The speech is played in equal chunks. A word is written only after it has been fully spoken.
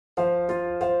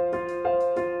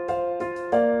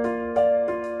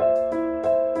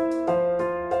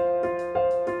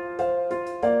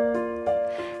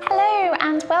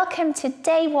welcome to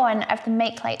day one of the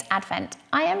Makelight Advent.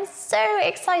 I am so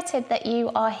excited that you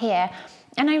are here,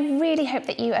 and I really hope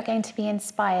that you are going to be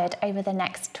inspired over the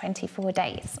next 24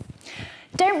 days.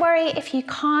 Don't worry if you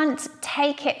can't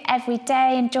take it every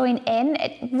day and join in.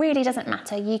 It really doesn't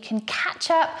matter. You can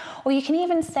catch up, or you can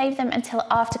even save them until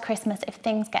after Christmas if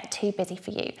things get too busy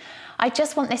for you. I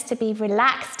just want this to be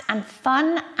relaxed and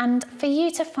fun, and for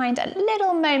you to find a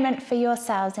little moment for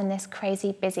yourselves in this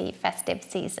crazy busy festive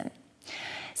season.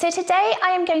 So today I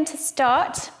am going to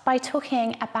start by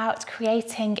talking about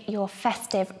creating your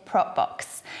festive prop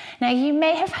box. Now, you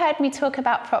may have heard me talk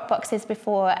about prop boxes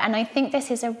before, and I think this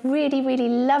is a really, really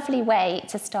lovely way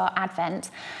to start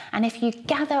Advent. And if you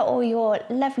gather all your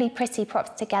lovely, pretty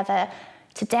props together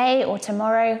today or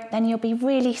tomorrow, then you'll be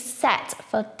really set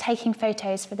for taking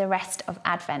photos for the rest of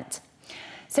Advent.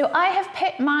 So I have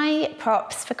put my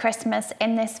props for Christmas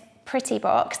in this pretty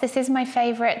box. This is my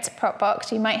favorite prop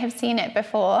box. You might have seen it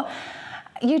before.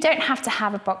 You don't have to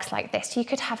have a box like this. You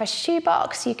could have a shoe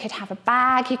box, you could have a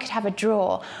bag, you could have a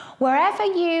drawer. Wherever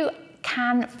you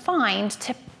can find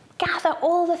to gather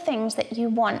all the things that you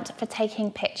want for taking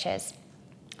pictures.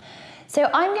 So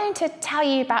I'm going to tell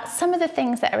you about some of the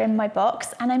things that are in my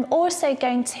box, and I'm also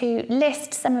going to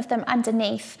list some of them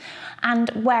underneath and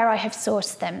where I have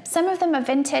sourced them. Some of them are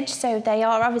vintage, so they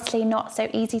are obviously not so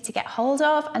easy to get hold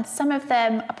of, and some of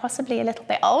them are possibly a little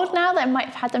bit old now. They might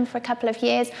have had them for a couple of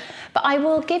years, but I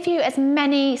will give you as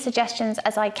many suggestions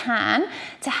as I can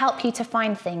to help you to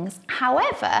find things.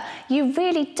 However, you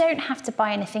really don't have to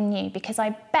buy anything new, because I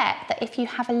bet that if you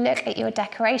have a look at your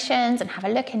decorations and have a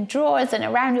look in drawers and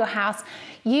around your house,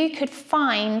 you could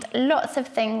find lots of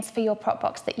things for your prop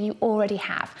box that you already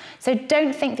have. So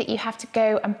don't think that you have to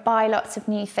go and buy lots of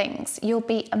new things. You'll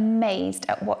be amazed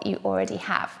at what you already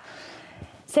have.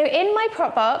 So in my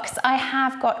prop box, I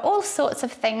have got all sorts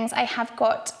of things. I have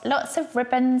got lots of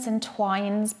ribbons and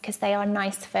twines, because they are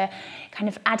nice for kind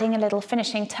of adding a little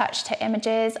finishing touch to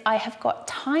images. I have got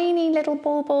tiny little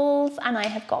baubles, and I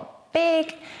have got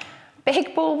big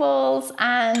baubles,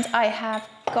 and I have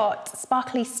got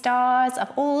sparkly stars of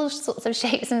all sorts of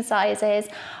shapes and sizes.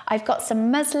 I've got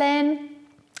some muslin.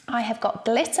 I have got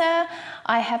glitter.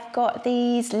 I have got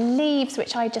these leaves,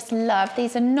 which I just love.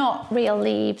 These are not real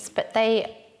leaves, but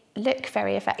they look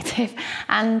very effective.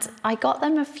 And I got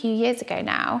them a few years ago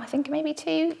now, I think maybe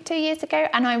two years ago,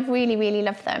 and I really, really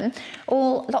love them.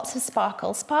 All lots of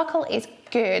sparkle. Sparkle is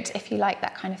good if you like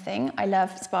that kind of thing. I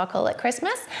love sparkle at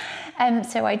Christmas.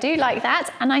 So I do like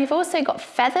that. And I've also got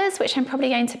feathers, which I'm probably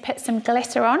going to put some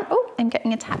glitter on. Oh, I'm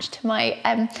getting attached to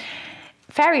my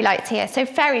fairy lights here. So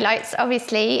fairy lights,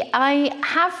 obviously, I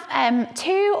have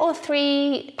 2 or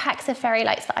 3 packs of fairy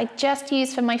lights that I just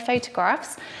use for my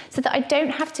photographs, so that I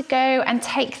don't have to go and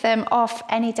take them off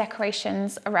any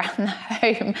decorations around the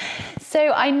home.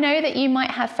 So I know that you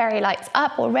might have fairy lights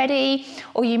up already,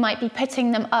 or you might be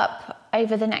putting them up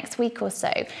over the next week or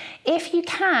so. If you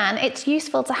can, it's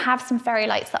useful to have some fairy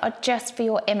lights that are just for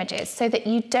your images, so that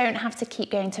you don't have to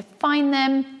keep going to find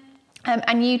them.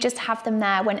 And you just have them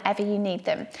there whenever you need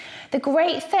them. The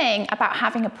great thing about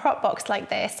having a prop box like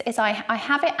this is I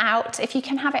have it out. If you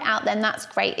can have it out, then that's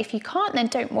great. If you can't, then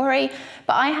don't worry.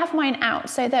 But I have mine out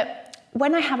so that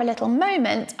when I have a little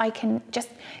moment, I can just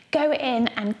go in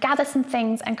and gather some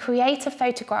things and create a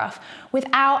photograph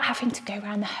without having to go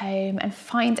around the home and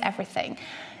find everything.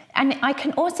 And I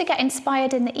can also get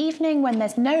inspired in the evening when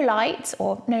there's no light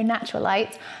or no natural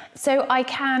light. So I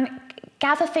can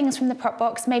gather things from the prop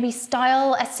box, maybe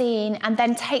style a scene, and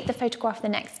then take the photograph the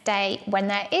next day when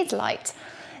there is light.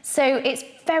 So it's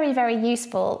very, very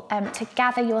useful to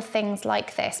gather your things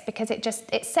like this, because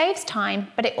it saves time,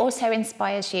 but it also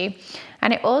inspires you.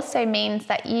 And it also means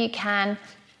that you can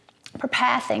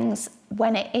prepare things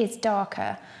when it is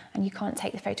darker and you can't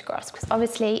take the photographs, because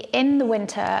obviously in the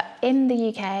winter, in the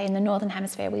UK, in the Northern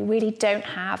Hemisphere, we really don't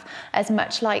have as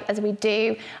much light as we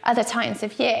do other times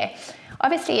of year.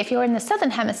 Obviously, if you're in the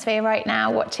Southern Hemisphere right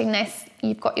now watching this,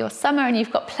 you've got your summer and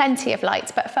you've got plenty of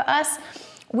light. But for us,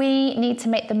 we need to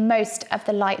make the most of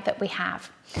the light that we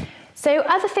have. So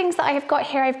other things that I have got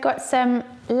here, I've got some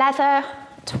leather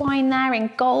twine there in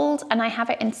gold, and I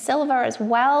have it in silver as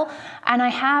well. And I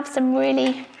have some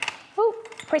really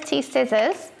pretty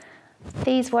scissors.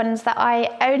 These ones that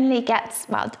I only get,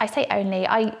 well, I say only,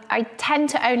 I tend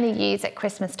to only use at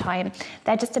Christmas time.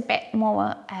 They're just a bit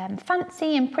more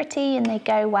fancy and pretty, and they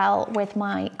go well with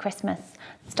my Christmas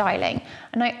styling.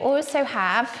 And I also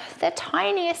have the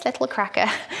tiniest little cracker.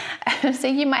 So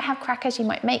you might have crackers, you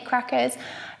might make crackers,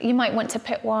 you might want to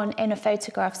put one in a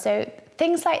photograph. So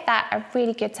things like that are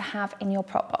really good to have in your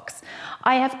prop box.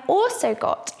 I have also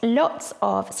got lots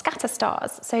of scatter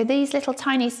stars. So these little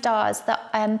tiny stars that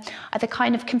are the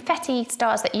kind of confetti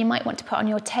stars that you might want to put on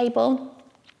your table,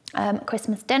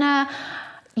 Christmas dinner.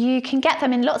 You can get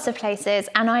them in lots of places,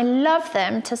 and I love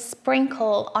them to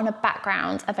sprinkle on a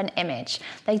background of an image.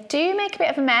 They do make a bit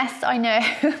of a mess, I know,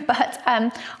 but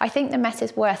I think the mess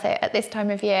is worth it at this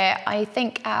time of year. I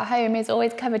think our home is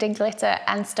always covered in glitter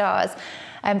and stars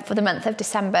for the month of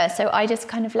December, so I just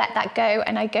kind of let that go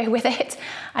and I go with it.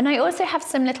 And I also have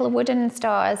some little wooden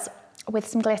stars with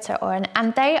some glitter on,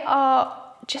 and they are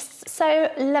just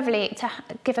so lovely to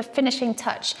give a finishing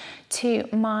touch to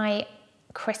my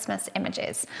Christmas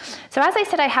images. So as I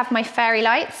said, I have my fairy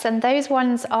lights, and those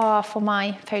ones are for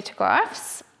my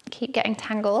photographs. Keep getting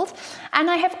tangled.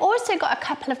 And I have also got a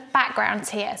couple of backgrounds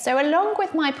here. So along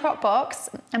with my prop box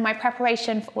and my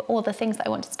preparation for all the things that I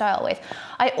want to style with,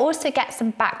 I also get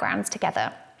some backgrounds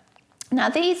together. Now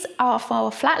these are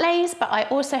for flat lays, but I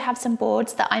also have some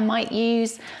boards that I might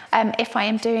use if I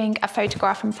am doing a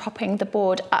photograph and propping the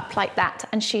board up like that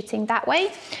and shooting that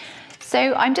way. So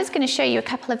I'm just going to show you a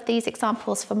couple of these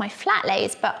examples for my flat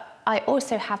lays, but I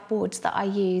also have boards that I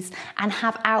use and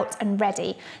have out and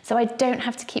ready, so I don't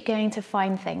have to keep going to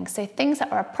find things. So things that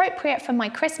are appropriate for my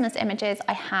Christmas images,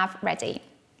 I have ready.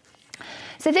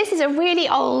 So this is a really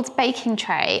old baking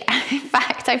tray. In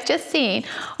fact, I've just seen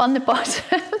on the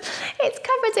bottom, it's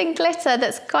covered in glitter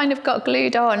that's kind of got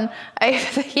glued on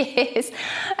over the years.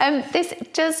 This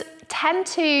does tend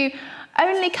to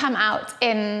only come out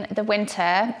in the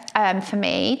winter for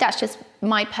me. That's just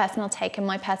my personal take and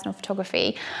my personal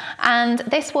photography. And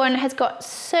this one has got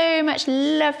so much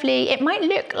lovely, it might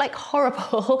look like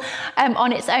horrible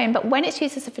on its own, but when it's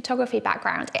used as a photography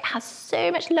background, it has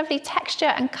so much lovely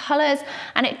texture and colours,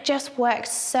 and it just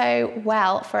works so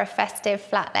well for a festive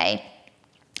flat lay.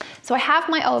 So I have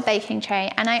my old baking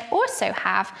tray, and I also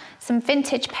have some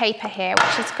vintage paper here,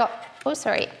 which has got, oh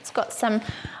sorry, it's got some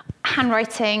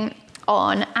handwriting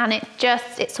on, and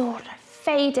it's all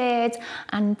faded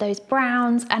and those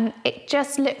browns, and it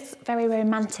just looks very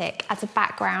romantic as a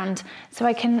background. So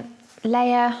I can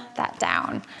layer that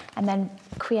down and then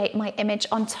create my image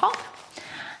on top.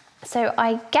 So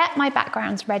I get my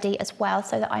backgrounds ready as well,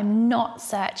 so that I'm not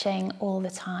searching all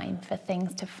the time for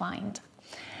things to find.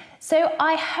 So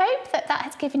I hope that that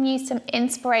has given you some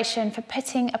inspiration for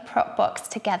putting a prop box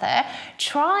together.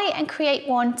 Try and create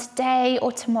one today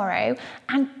or tomorrow,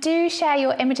 and do share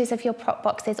your images of your prop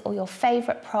boxes or your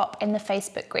favourite prop in the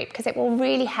Facebook group, because it will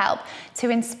really help to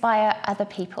inspire other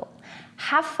people.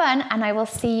 Have fun, and I will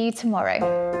see you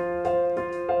tomorrow.